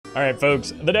Alright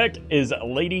folks, the deck is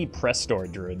Lady Prestor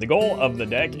Druid. The goal of the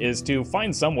deck is to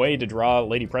find some way to draw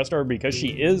Lady Prestor because she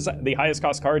is the highest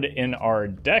cost card in our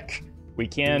deck. We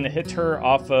can hit her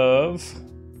off of...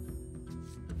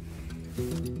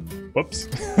 Whoops.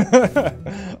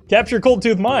 Capture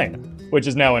Coldtooth Mine, which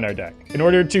is now in our deck. In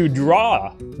order to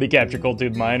draw the Capture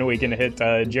Coldtooth Mine, we can hit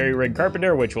Rig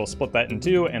Carpenter, which will split that in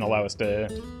two and allow us to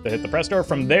hit the Prestor.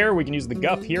 From there, we can use the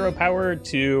Guff Hero Power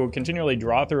to continually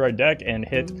draw through our deck and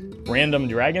hit random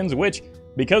dragons, which,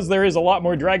 because there is a lot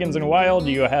more dragons in Wild,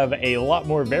 you have a lot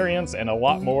more variance and a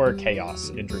lot more chaos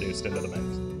introduced into the mix.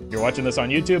 If you're watching this on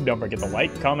YouTube, don't forget to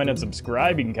like, comment, and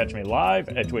subscribe. You can catch me live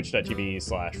at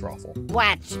twitch.tv/Roffle.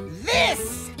 Watch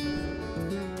this!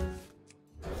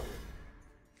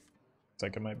 Looks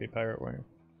like it might be Pirate Warrior.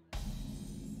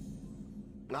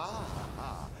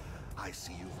 Ah, I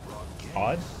see you've brought gifts.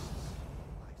 Odd?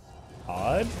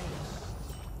 Odd?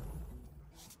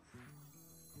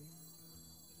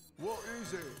 What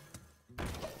is it?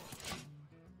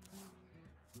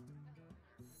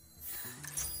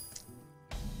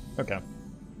 Okay.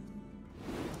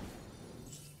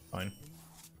 Fine.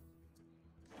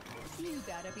 You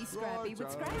gotta be scrappy with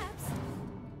scraps.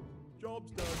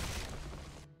 Job's done.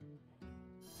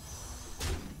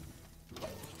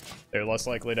 They're less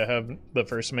likely to have the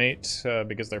first mate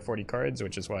because they're 40 cards,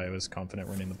 which is why I was confident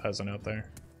running the Peasant out there.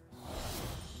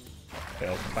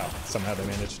 Wow, somehow they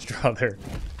managed to draw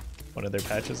one of their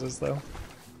patches though.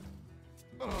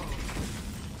 All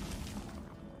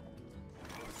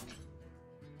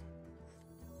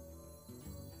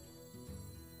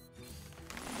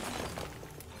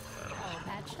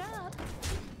patched up.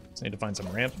 Just need to find some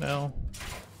ramp now.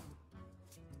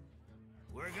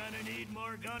 We're gonna need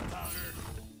more gunpowder.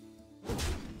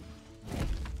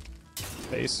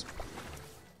 Base.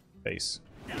 Base.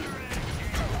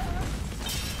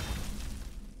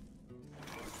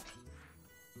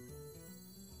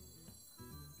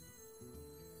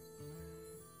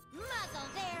 Muzzle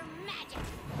their magic.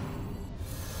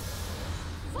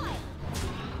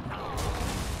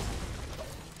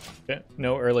 Okay,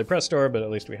 no early Prestor, but at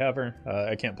least we have her.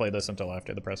 I can't play this until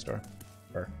after the Prestor.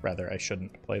 Or rather, I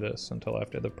shouldn't play this until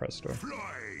after the Prestor.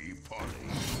 Fly, Polly.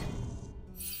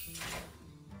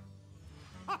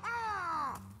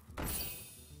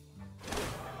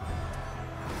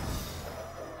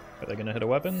 Are they gonna hit a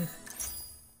weapon?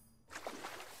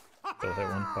 They'll hit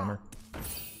one, bummer.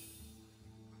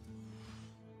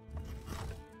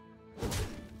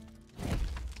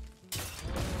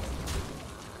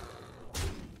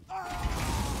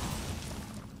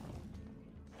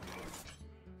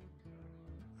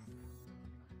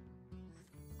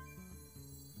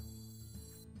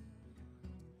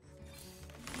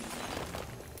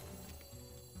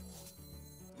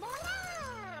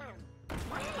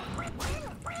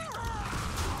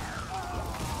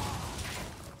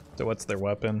 So what's their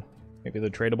weapon? Maybe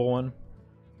the tradable one?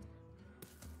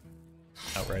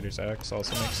 Outrider's Axe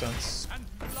also makes sense.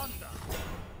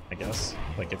 I guess.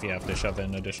 Like if you have to shove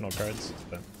in additional cards.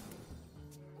 But...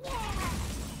 I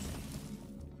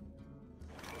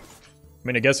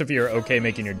mean, I guess if you're okay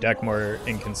making your deck more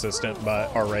inconsistent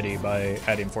but already by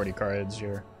adding 40 cards,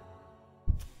 you're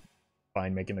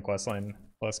fine making the questline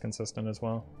less consistent as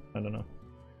well. I don't know.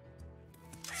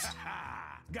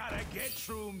 Gotta get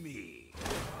through me.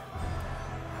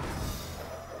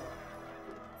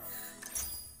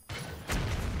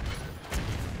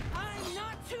 I'm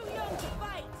not too young to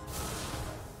fight.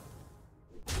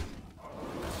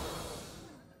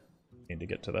 Need to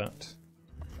get to that.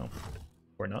 Oh,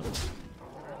 or not.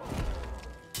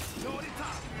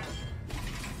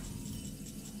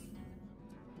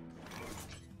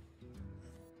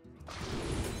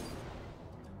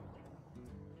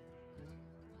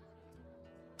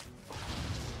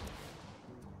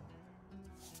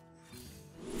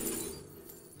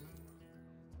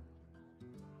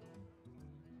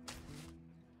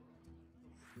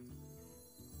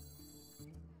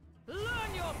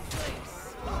 Learn your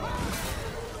place.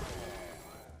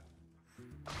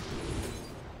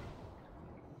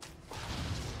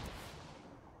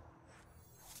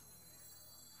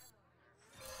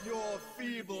 Your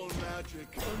feeble magic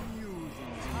amuses me.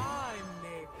 Time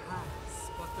may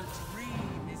pass, but the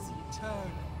dream is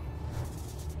eternal.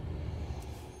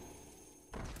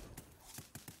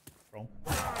 Roll.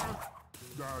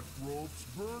 That rope's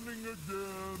burning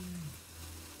again.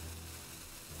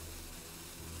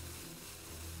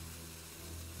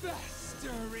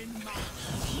 Fester in my...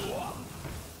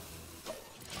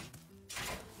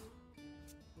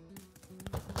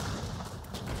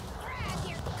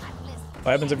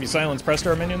 What happens if you silence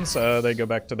Prestor minions? They go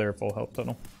back to their full health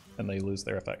total, and they lose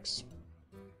their effects.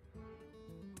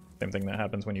 Same thing that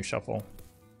happens when you shuffle.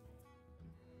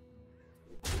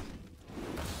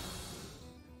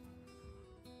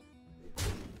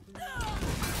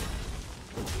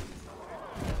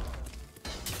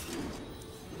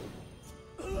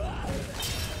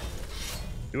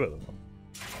 Two of them.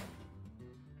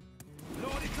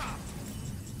 Load it up.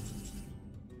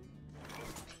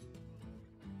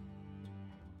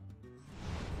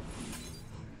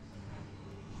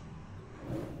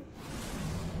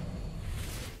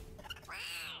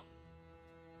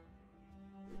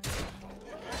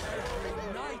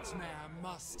 Every nightmare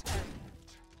must end.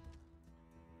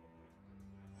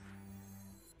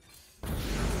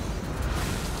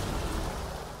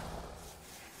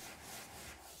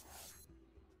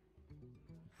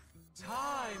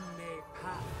 Time may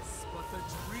pass, but the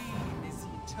dream is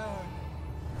eternal.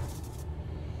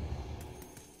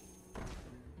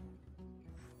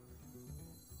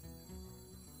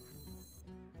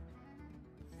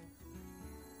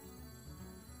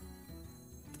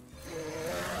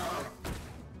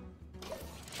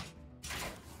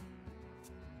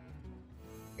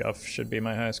 Guff should be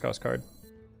my highest cost card.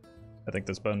 I think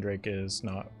this Bone Drake is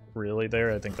not really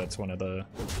there. I think that's one of the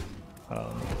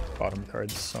bottom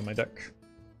cards on my deck.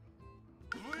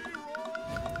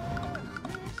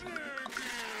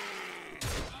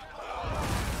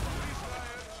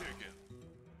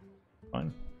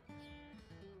 Fine.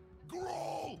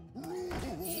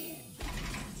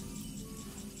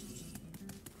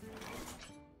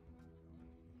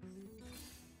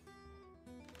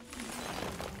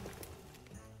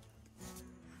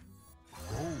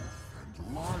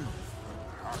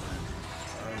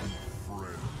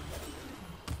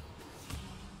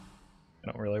 I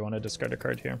don't really want to discard a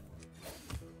card here.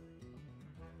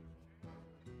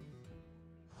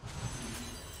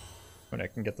 When I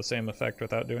can get the same effect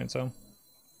without doing so.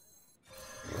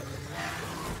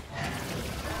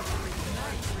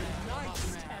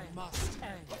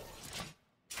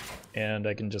 And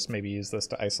I can just maybe use this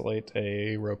to isolate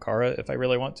a Rokara if I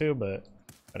really want to, but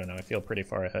I don't know, I feel pretty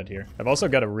far ahead here. I've also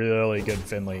got a really good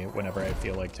Finley whenever I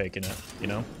feel like taking it, you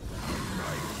know?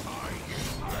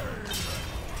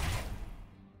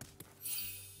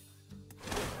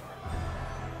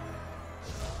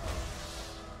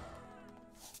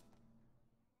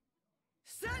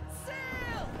 Set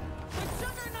sail! The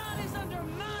Juggernaut is under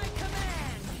my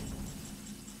command!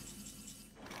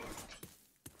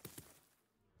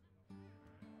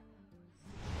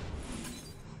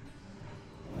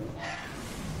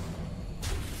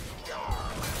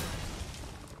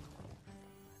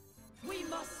 We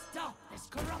must stop this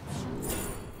corruption!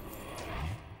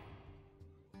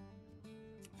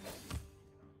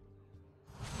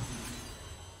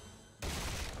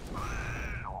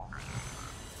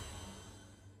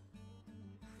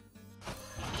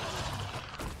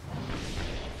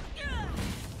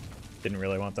 Didn't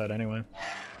really want that anyway.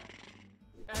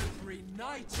 Every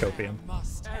nightmare Copium.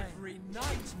 must end. Every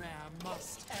nightmare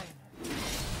must end.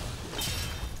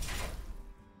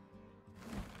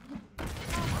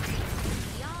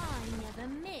 I never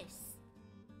miss.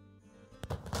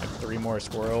 I have 3 more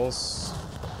squirrels.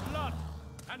 Blood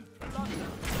and plunder.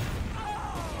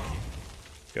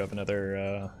 Go have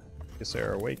another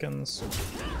Ysera Awakens.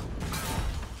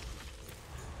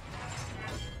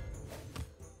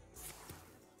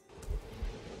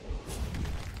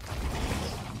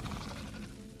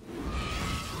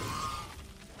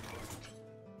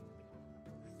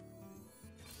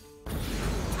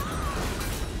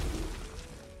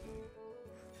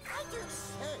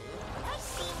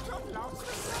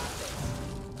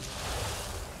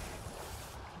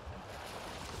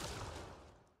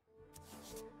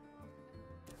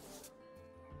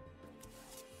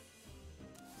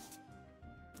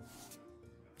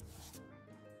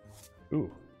 Ooh.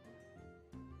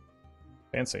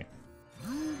 Fancy.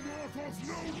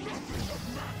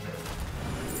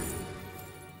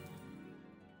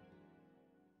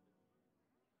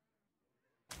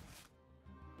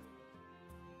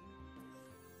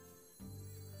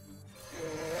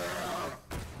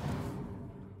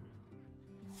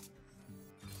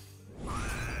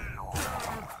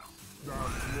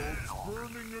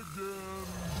 Burning again.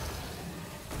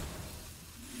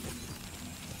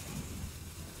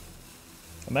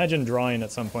 Imagine drawing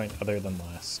at some point other than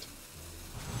last.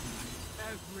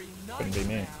 Every Couldn't be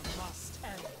me. nightmare must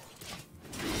end.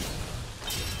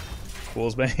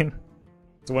 Fool's Bane.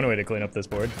 It's one way to clean up this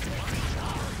board.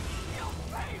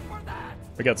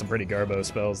 We got some pretty garbo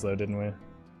spells though, didn't we?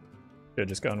 Should've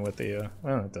just gone with the,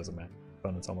 oh, it doesn't matter.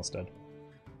 Opponent's almost dead.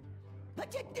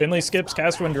 Finley skips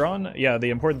cast when drawn? Yeah, the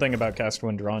important thing about cast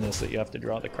when drawn is that you have to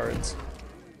draw the cards.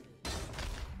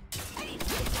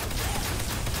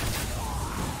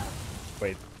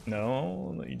 Wait,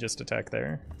 no, you just attack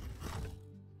there.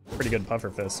 Pretty good puffer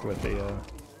fist with the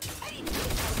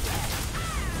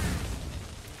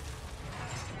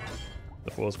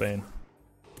Fool's Bane.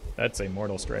 That's a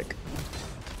mortal strike.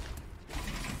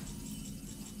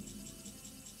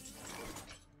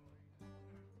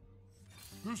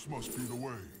 This must be the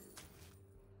way.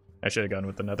 I should have gone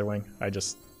with another wing. I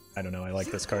don't know, I like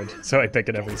this card, so I pick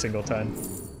it every single time.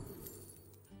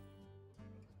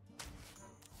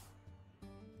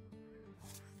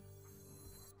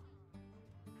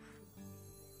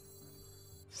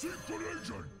 Secret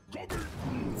agent coming!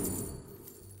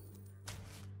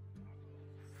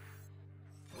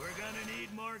 We're gonna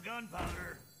need more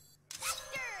gunpowder.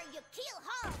 Prestor, you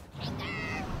keel-hauled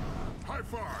hanger! High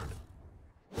five!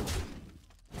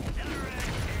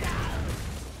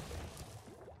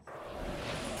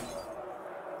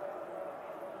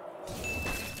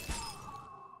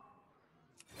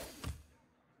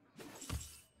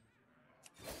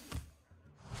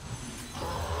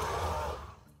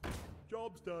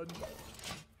 Job's done.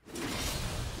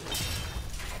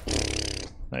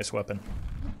 Nice weapon.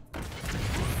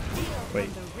 Wait,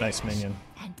 nice minion.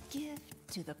 And give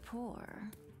to the poor.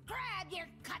 Grab your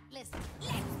cutlass!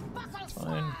 Let's buckle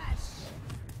Fine. squash!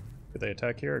 Do they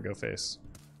attack here or go face?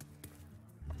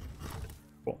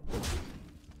 Cool.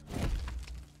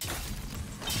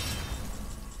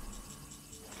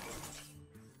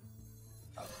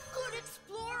 A good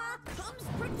explorer comes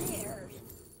prepared!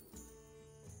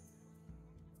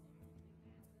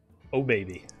 Oh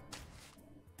baby.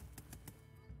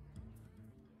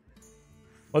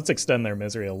 Let's extend their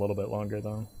misery a little bit longer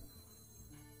though.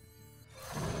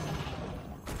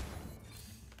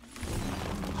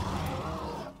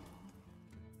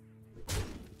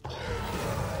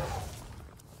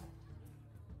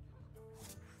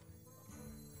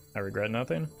 I regret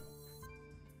nothing.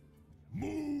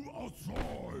 Move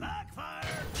outside! Backfire!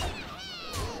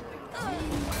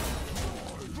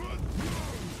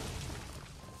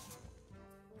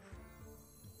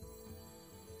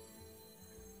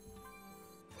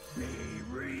 Be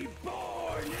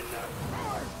reborn in the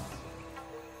earth!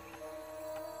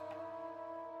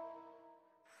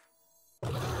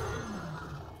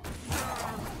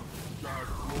 That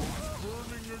road's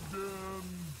burning again!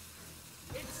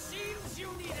 It seems you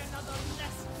need another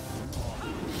lesson.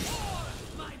 Come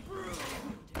forth, my brood.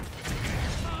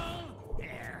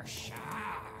 They're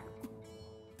sharp.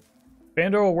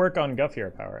 Fandral will work on Guff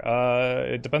Hero power.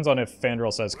 It depends on if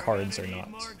Fandral says cards or Need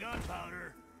not. more gunpowder.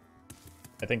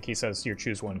 I think he says you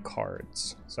choose one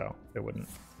cards, so it wouldn't.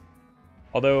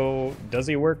 Although, does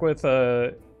he work with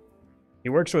he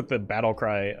works with the battle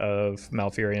cry of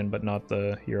Malfurion, but not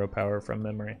the hero power from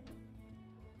memory.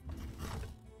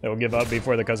 That will give up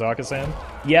before the Kazakhstan?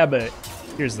 Yeah, but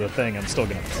here's the thing, I'm still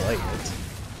gonna play it.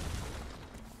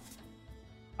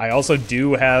 I also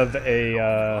do have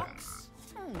a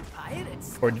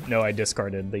Pirates. or no, I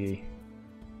discarded the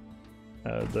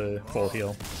full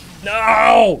heal.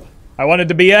 No! I wanted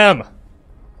to BM!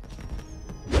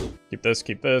 Keep this,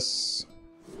 keep this.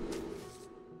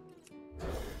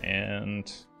 And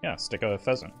yeah, stick a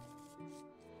Pheasant.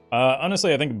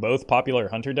 Honestly, I think both popular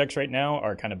hunter decks right now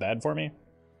are kind of bad for me.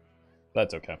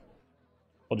 That's okay.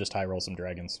 We'll just high roll some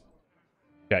dragons.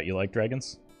 Yeah, you like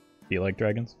dragons? Do you like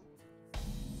dragons?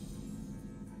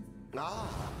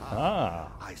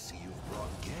 Ah. I see you've brought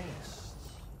guests.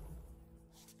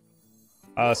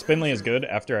 Finley is good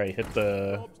after I hit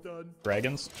the Job's done.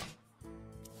 dragons.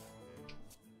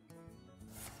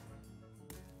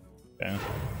 Okay.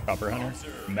 Copper Hunter.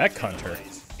 Mech Hunter.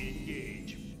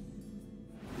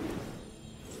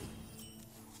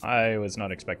 I was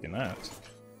not expecting that.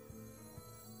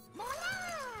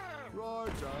 Right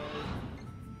out.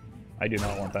 I do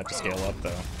not want that to scale up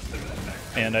though.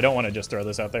 And I don't want to just throw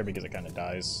this out there because it kind of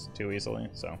dies too easily,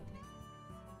 so.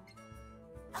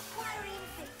 Acquiring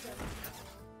victim.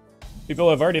 People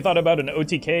have already thought about an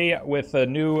OTK with a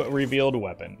new revealed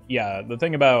weapon. Yeah, the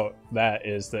thing about that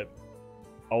is that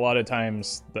a lot of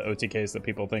times the OTKs that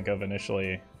people think of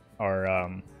initially are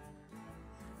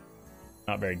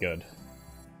not very good.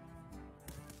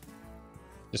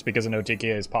 Just because an OTK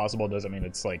is possible doesn't mean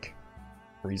it's like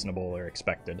reasonable or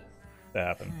expected to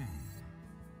happen.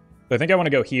 So I think I want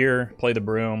to go here, play the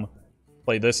Broom,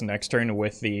 play this next turn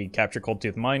with the Capture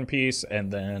Coldtooth Mine piece, and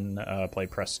then play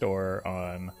Prestor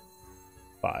on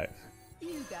 5.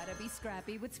 You gotta be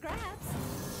scrappy with scraps.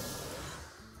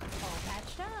 All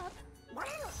patched up.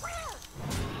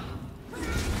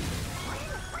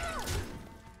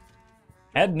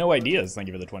 Had no ideas, thank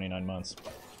you for the 29 months.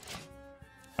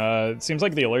 It seems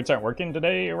like the alerts aren't working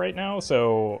today right now,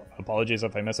 so apologies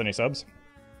if I miss any subs,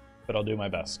 but I'll do my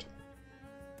best.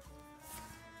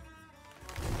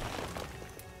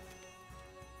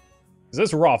 Is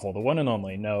this Roffle, the one and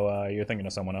only? No, you're thinking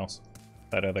of someone else.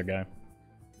 That other guy.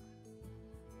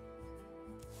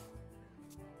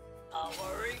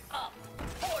 Hurry up!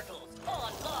 Portals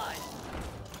online!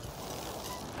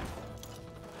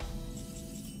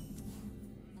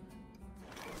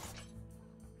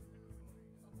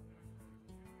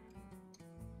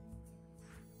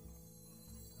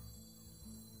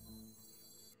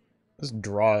 This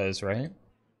draw is, right?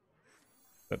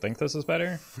 I think this is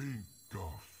better.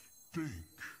 Think.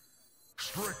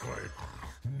 Strictly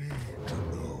need to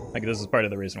know. Like, this is part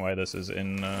of the reason why this is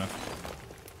in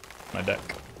my deck.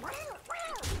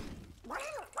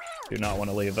 Do not want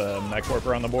to leave a Mech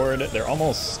Warper on the board. They're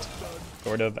almost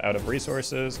sort of out of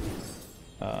resources.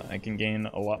 I can gain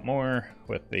a lot more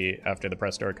with after the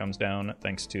Prestor comes down,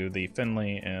 thanks to the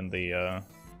Finley and the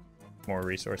more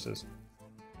resources.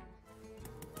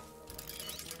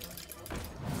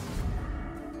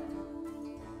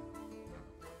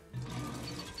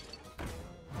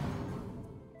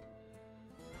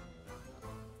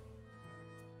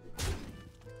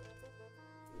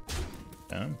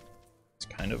 Yeah, it's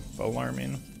kind of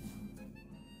alarming.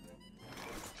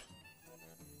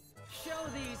 Show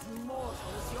these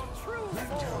mortals your true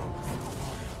forms!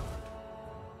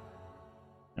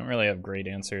 I don't really have great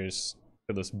answers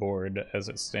for this board as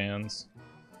it stands.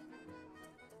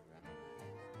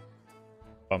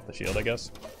 Bump the shield, I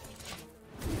guess.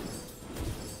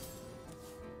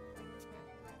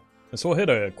 This will hit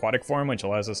a Aquatic Form, which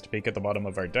allows us to peek at the bottom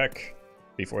of our deck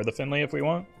before the Finley if we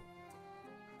want.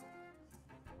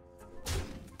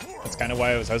 That's kind of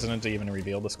why I was hesitant to even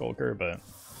reveal the Skulker, but...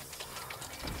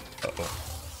 Uh-oh.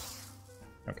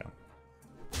 Okay.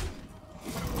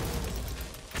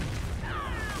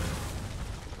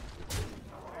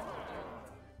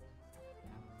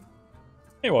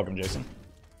 Hey, welcome, Jason.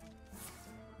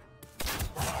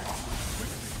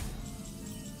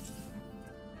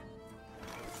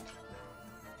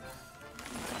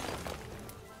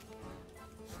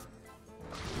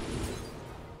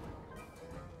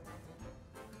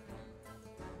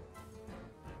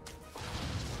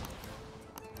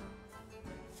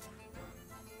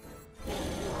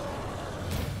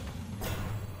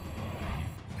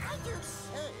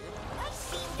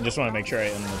 I just want to make sure I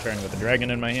end the turn with the dragon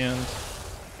in my hand,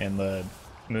 and the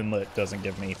Moonlit doesn't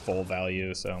give me full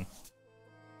value, so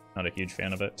not a huge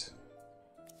fan of it.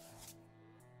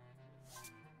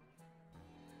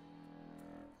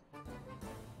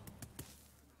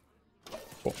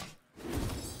 Cool.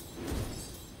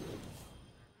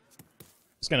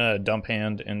 Just gonna dump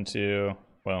hand into,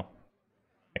 well,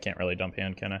 I can't really dump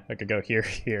hand, can I? I could go here,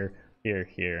 here, here,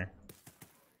 here,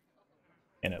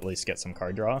 and at least get some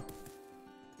card draw.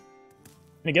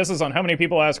 Any guesses on how many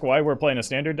people ask why we're playing a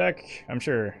standard deck? I'm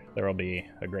sure there will be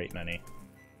a great many.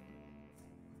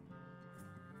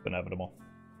 It's inevitable.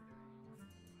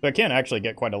 So I can actually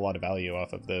get quite a lot of value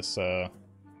off of this, and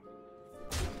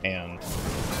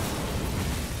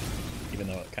even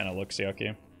though it kind of looks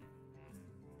yucky.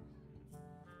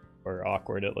 Or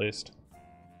awkward, at least.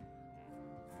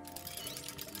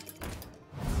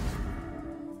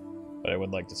 But I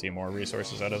would like to see more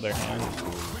resources out of their hand.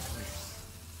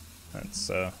 That's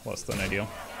less than ideal.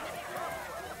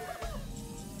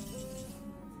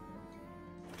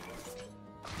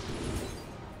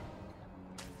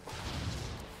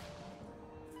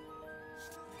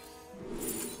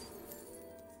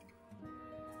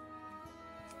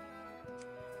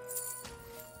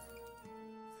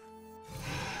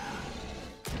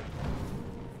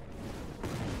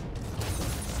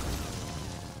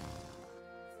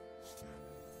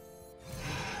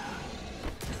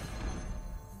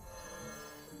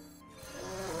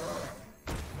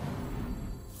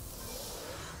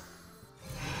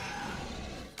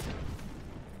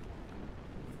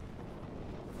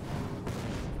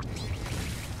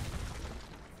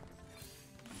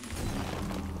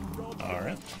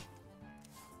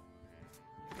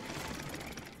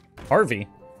 Harvey.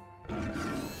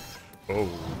 Oh,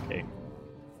 okay.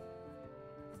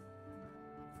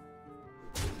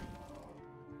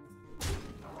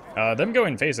 Them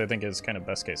going face, I think, is kind of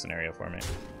best case scenario for me.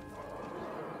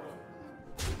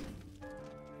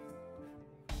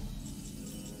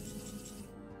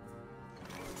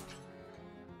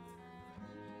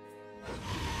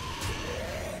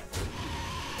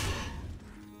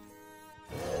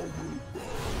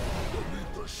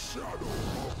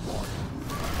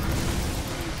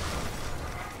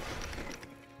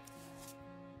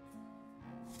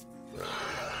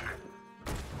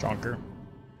 Jonker.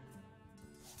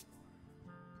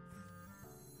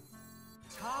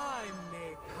 Time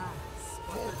may pass,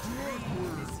 but the dream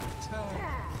is eternal.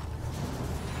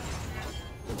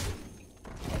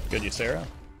 Good, you, Sarah.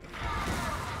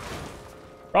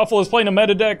 Roffle is playing a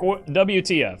meta deck.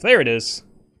 WTF. There it is.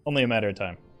 Only a matter of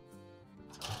time.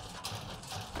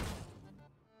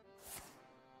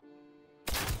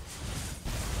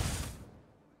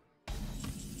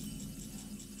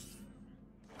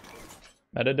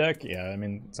 Meta deck? Yeah, I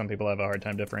mean, some people have a hard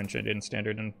time differentiating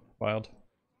standard and wild.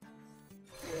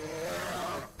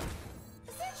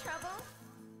 Is there trouble?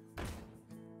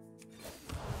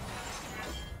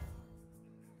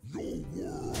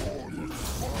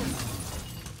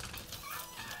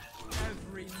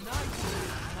 Every night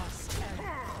must end.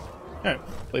 Alright,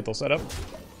 lethal setup.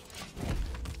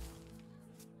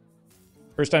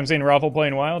 First time seeing Roffle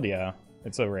playing wild? Yeah,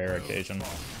 it's a rare occasion.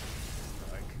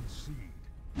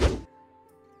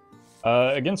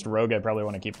 Against Rogue, I probably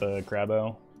want to keep the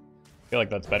Crabbo. I feel like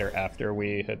that's better after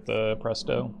we hit the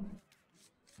Presto.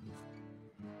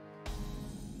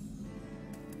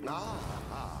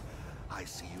 Ah, I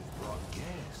see you've brought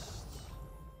guests.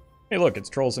 Hey look, it's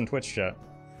trolls in Twitch chat.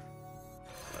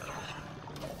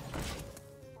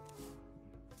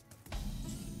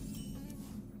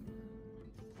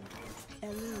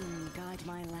 Elune, guide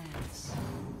my lads.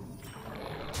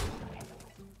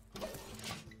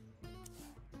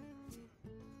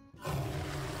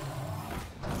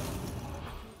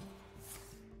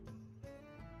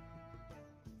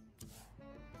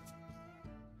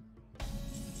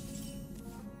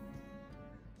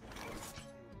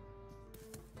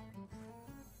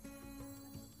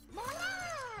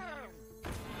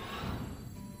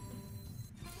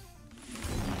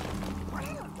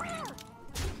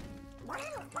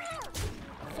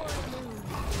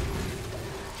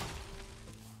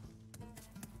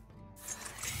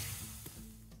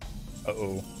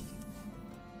 Uh-oh.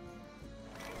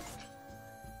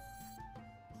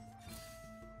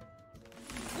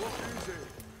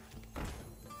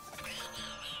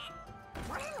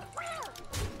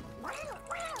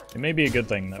 It may be a good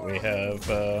thing that we have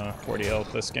 40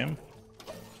 health this game.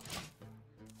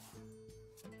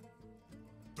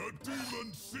 The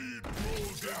demon seed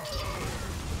grows in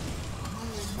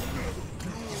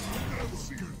You'll never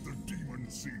see the demon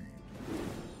seed.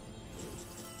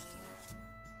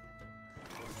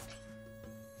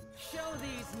 Show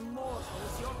these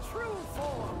mortals your true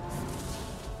forms.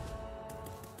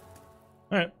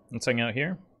 Alright, let's hang out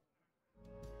here.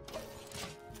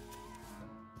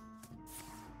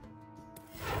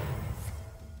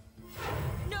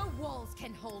 No walls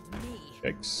can hold me.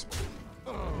 Yikes.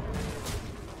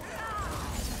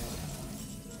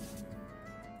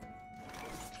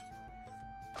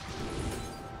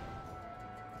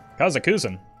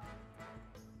 Kazakuzen.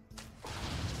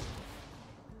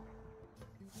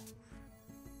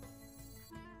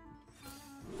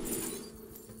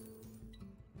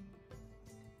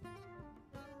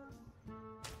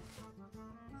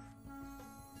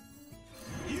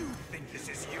 You think this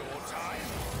is your time?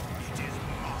 It is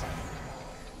mine.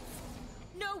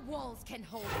 No walls can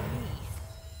hold me.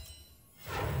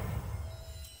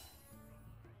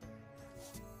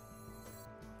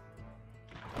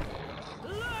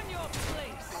 Learn your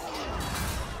place.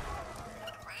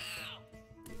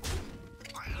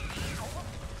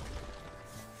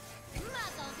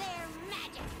 Muzzle their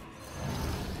magic.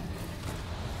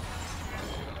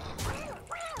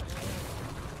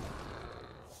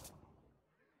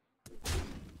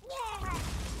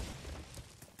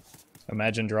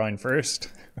 Imagine drawing first.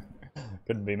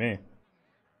 Couldn't be me.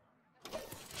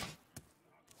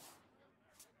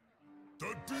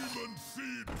 The demon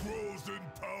seed grows in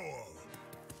power.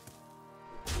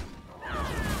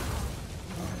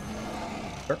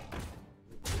 Sure.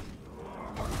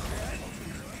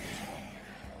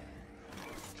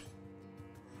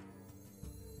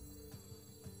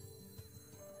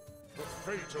 The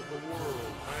fate of the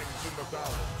world hangs in the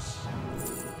balance.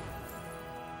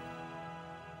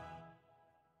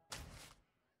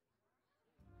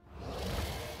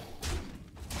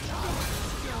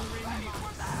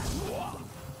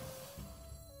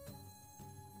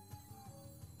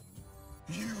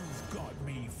 You've got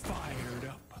me fired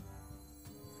up.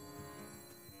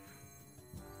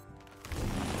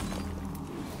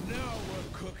 Now we're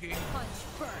cooking. Punch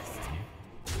first.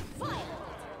 Fire.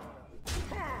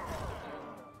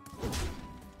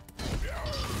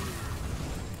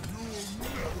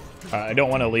 I don't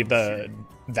want to leave that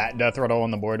death rattle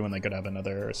on the board when they could have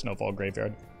another Snowfall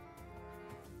Graveyard.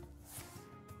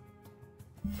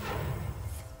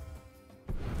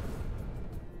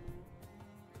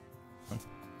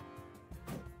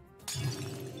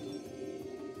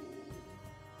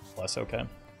 Less okay.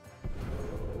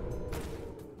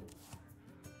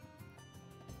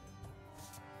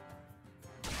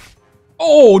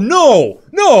 Oh no!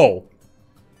 No!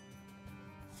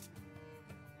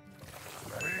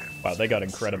 Wow, they got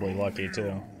incredibly lucky,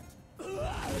 too.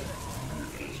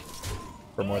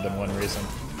 For more than one reason.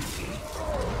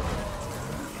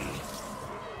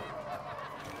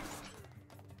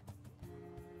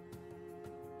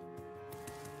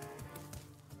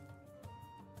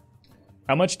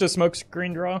 How much does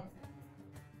Smokescreen draw?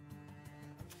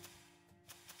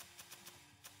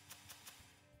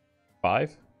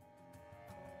 5?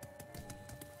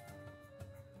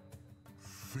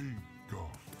 Think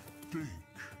of think.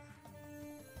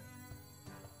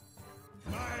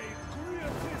 My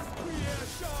greatest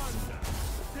creation,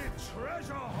 the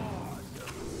treasure hoard.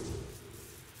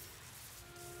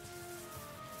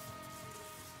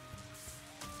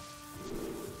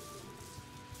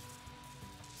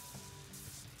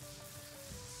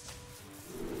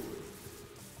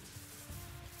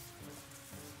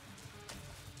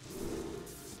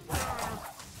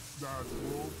 That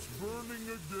rope's burning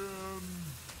again.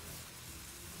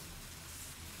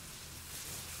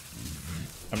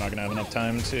 I'm not gonna have enough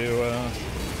time to,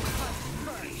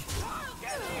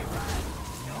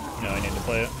 No, I need to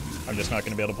play it. I'm just not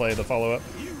gonna be able to play the follow-up.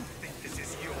 You think this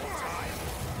is your time?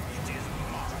 It is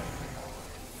mine.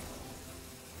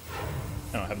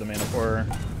 I don't have the mana for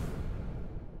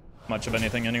much of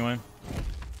anything anyway.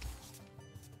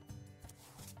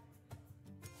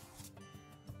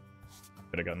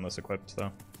 Could have gotten this equipped,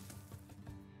 though.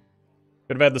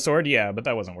 Could have had the sword, yeah, but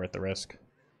that wasn't worth the risk.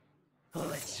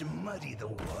 Let's muddy the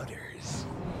waters.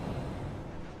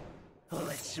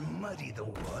 Let's muddy the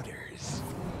waters.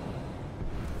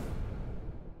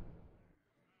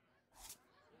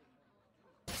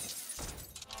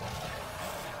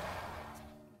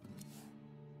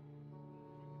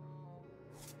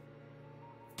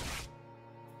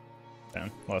 Damn,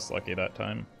 less lucky that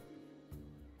time.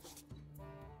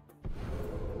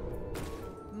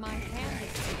 My hand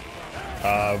is too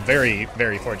Very,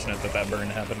 very fortunate that that burn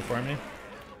happened for me.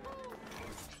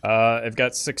 I've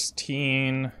got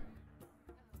 16...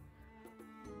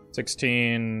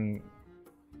 16...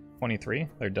 23?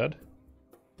 They're dead?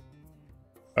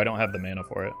 I don't have the mana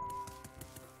for it.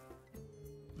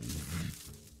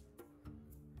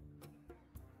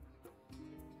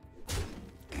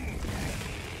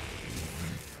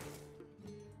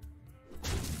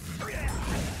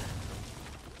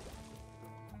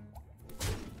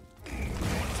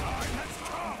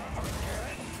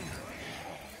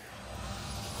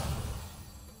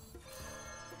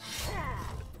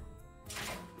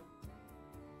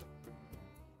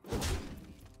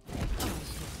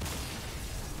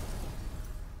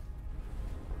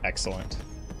 Excellent.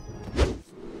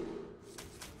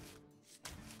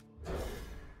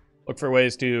 Look for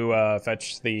ways to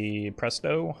fetch the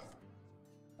Prest-O.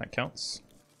 That counts.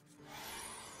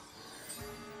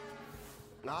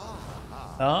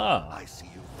 Ah, I see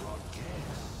you brought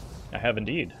guests. I have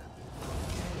indeed.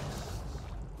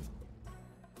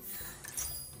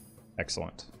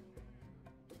 Excellent.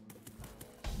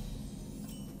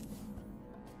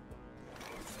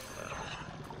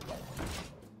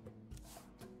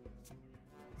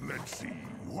 Let's see,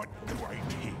 what do I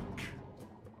take?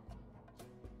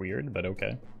 Weird, but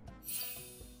okay.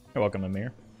 You're welcome,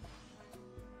 Amir.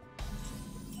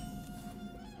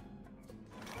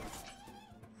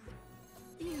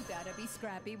 You gotta be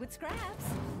scrappy with scraps.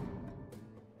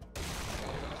 I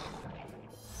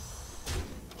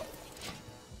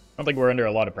don't think we're under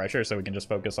a lot of pressure, so we can just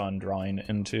focus on drawing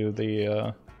into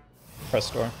the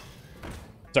Prestor.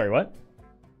 Sorry, what?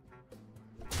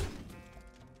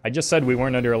 I just said we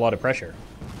weren't under a lot of pressure.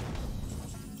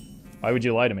 Why would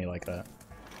you lie to me like that?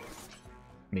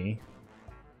 Me?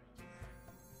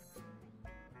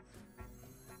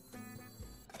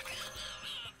 All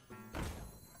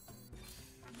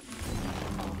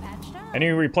patched up. Any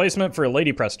replacement for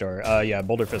Lady Prestor? Yeah,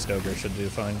 Boulder Fist Ogre should do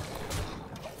fine.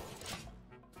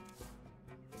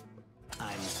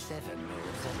 I'm 7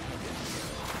 moves ahead of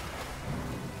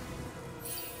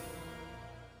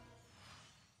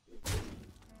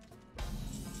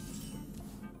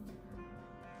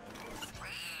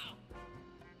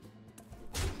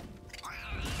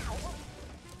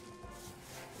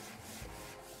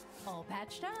All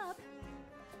patched up.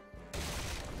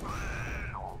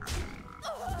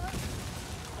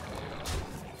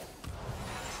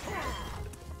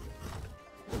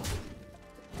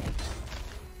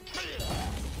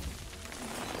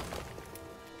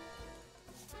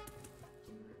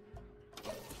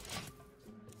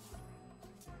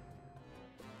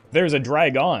 There's a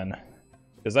drag on.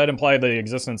 Does that imply the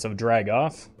existence of drag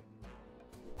off?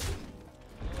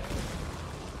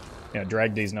 Yeah,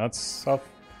 drag these nuts off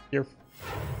here.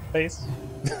 face.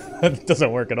 That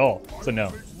doesn't work at all. So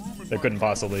no, there couldn't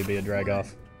possibly be a drag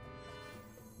off.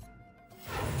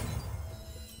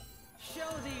 Show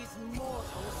these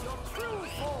mortals your true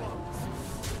forms.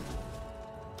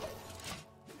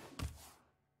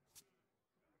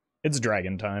 It's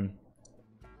dragon time.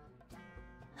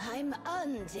 I'm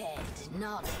undead,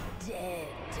 not dead.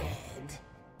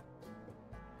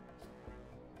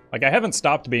 Like, I haven't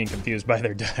stopped being confused by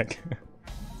their deck.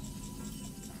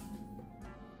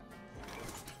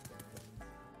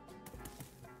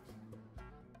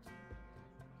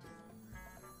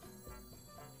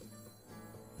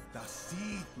 The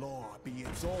seed lore be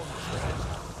its own.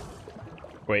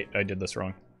 Wait, I did this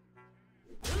wrong.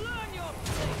 Learn your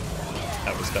place.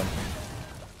 That was dumb.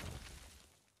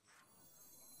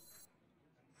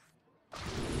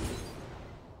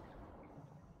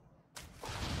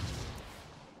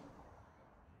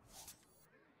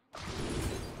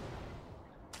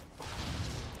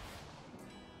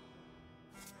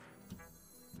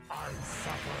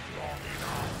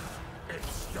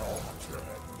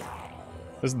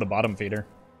 This is the bottom feeder.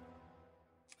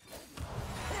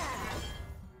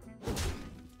 We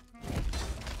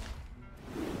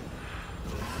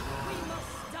must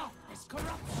stop this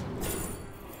corruption.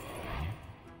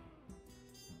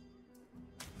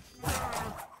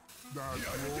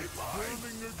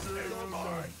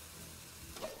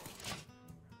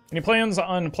 Any plans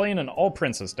on playing an all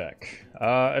princess deck?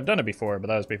 I've done it before, but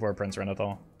that was before Prince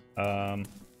Renathal.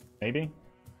 Maybe?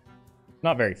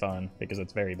 Not very fun, because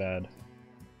it's very bad.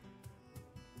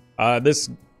 This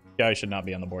guy should not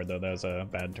be on the board, though. That was a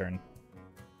bad turn.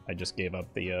 I just gave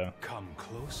up the, Come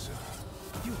closer.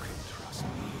 You can trust me.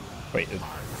 Wait.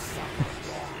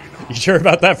 You sure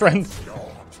about that, friend?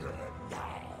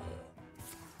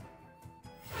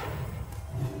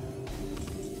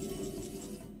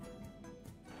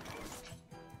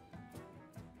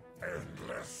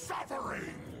 Endless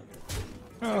suffering.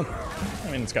 Oh,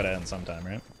 I mean, it's gotta end sometime,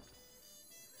 right?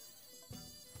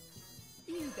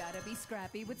 You gotta be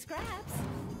scrappy with scraps.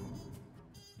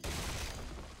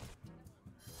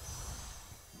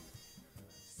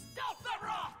 Stop the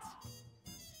rot.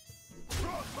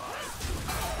 Learn your place.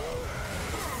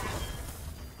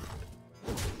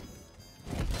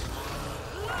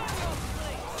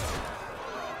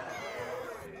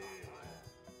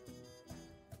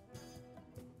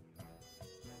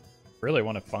 Really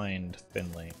want to find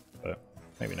Finley, but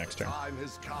maybe next turn. Time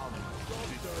has come to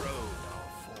dethrone our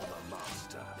former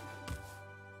master.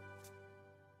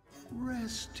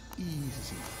 Rest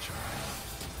easy, child.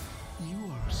 You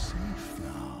are safe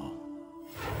now.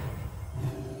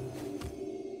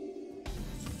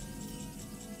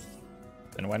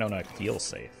 Then why don't I feel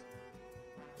safe?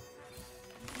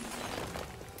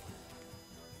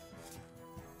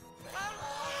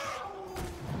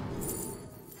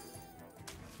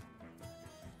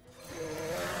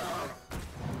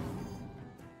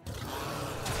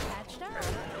 Patched up.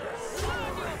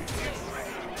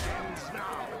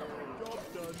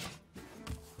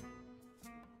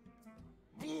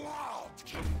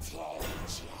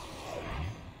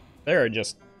 There are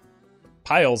just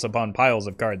piles upon piles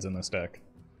of cards in this deck.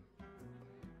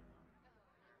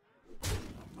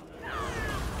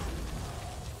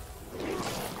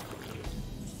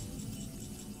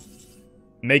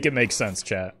 Make it make sense,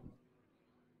 chat.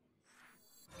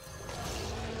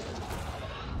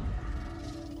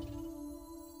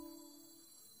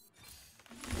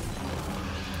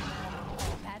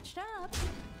 Patched up.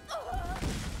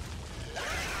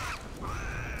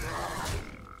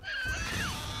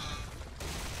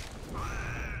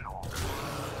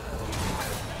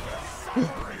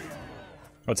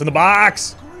 What's in the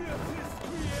box?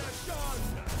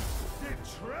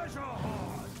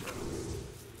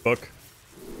 Book.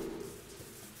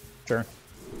 Sure.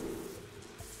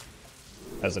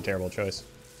 That's a terrible choice.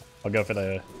 I'll go for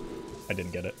the... I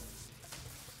didn't get it.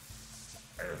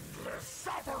 Endless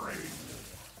suffering.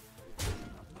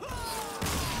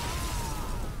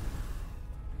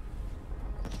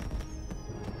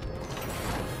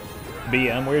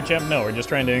 BM weird champ? No, we're just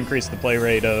trying to increase the play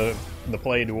rate of... the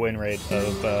play to win rate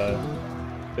of,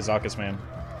 Kazakus Man.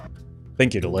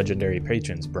 Thank you to legendary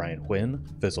patrons Brian Quinn,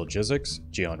 Fizzle Jizzix,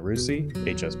 Gian Rusi,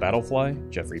 HS Battlefly,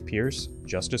 Jeffrey Pierce,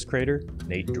 Justice Crater,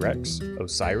 Nate Drex,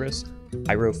 Osiris,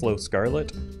 Hyroflow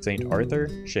Scarlet, St. Arthur,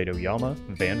 Shado Yama,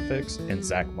 Vanfix, and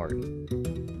Zach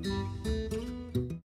Martin.